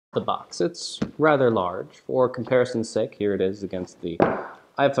The box. It's rather large. For comparison's sake, here it is against the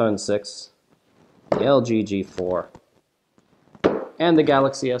iPhone 6, the LG G4, and the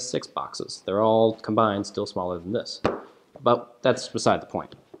Galaxy S6 boxes. They're all combined still smaller than this. But that's beside the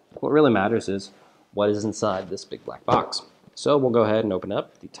point. What really matters is what is inside this big black box. So we'll go ahead and open it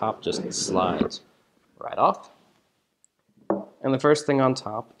up. The top just slides right off. And the first thing on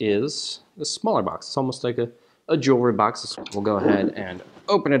top is this smaller box. It's almost like a jewelry box. We'll go ahead and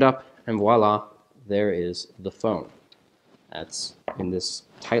open it up, and voila, there is the phone. That's in this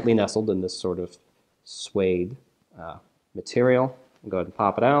tightly nestled in this sort of suede material. We'll go ahead and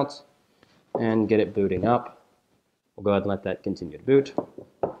pop it out and get it booting up. We'll go ahead and let that continue to boot.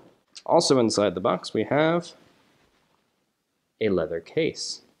 Also inside the box we have a leather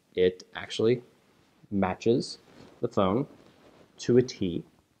case. It actually matches the phone to a T.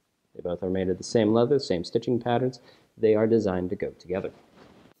 They both are made of the same leather, same stitching patterns. They are designed to go together.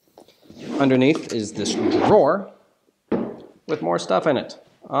 Underneath is this drawer with more stuff in it.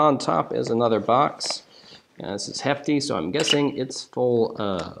 On top is another box. This is hefty, so I'm guessing it's full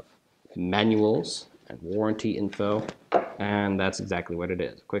of manuals and warranty info, and that's exactly what it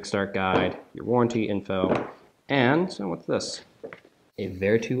is. Quick start guide, your warranty info, and so what's this? A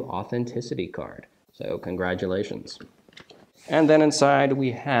Vertu authenticity card. So congratulations. And then inside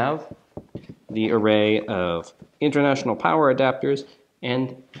we have the array of international power adapters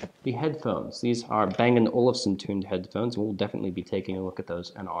and the headphones. These are Bang & Olufsen tuned headphones. We'll definitely be taking a look at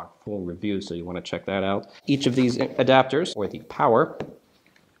those in our full review, so you want to check that out. Each of these adapters, or the power,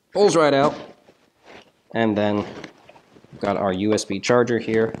 pulls right out. And then we've got our USB charger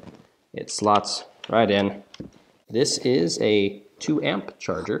here. It slots right in. This is a 2 amp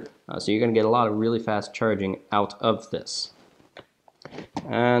charger, so you're going to get a lot of really fast charging out of this.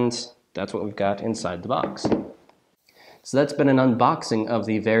 And that's what we've got inside the box. So that's been an unboxing of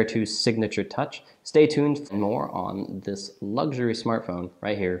the Vertu Signature Touch. Stay tuned for more on this luxury smartphone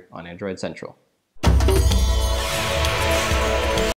right here on Android Central.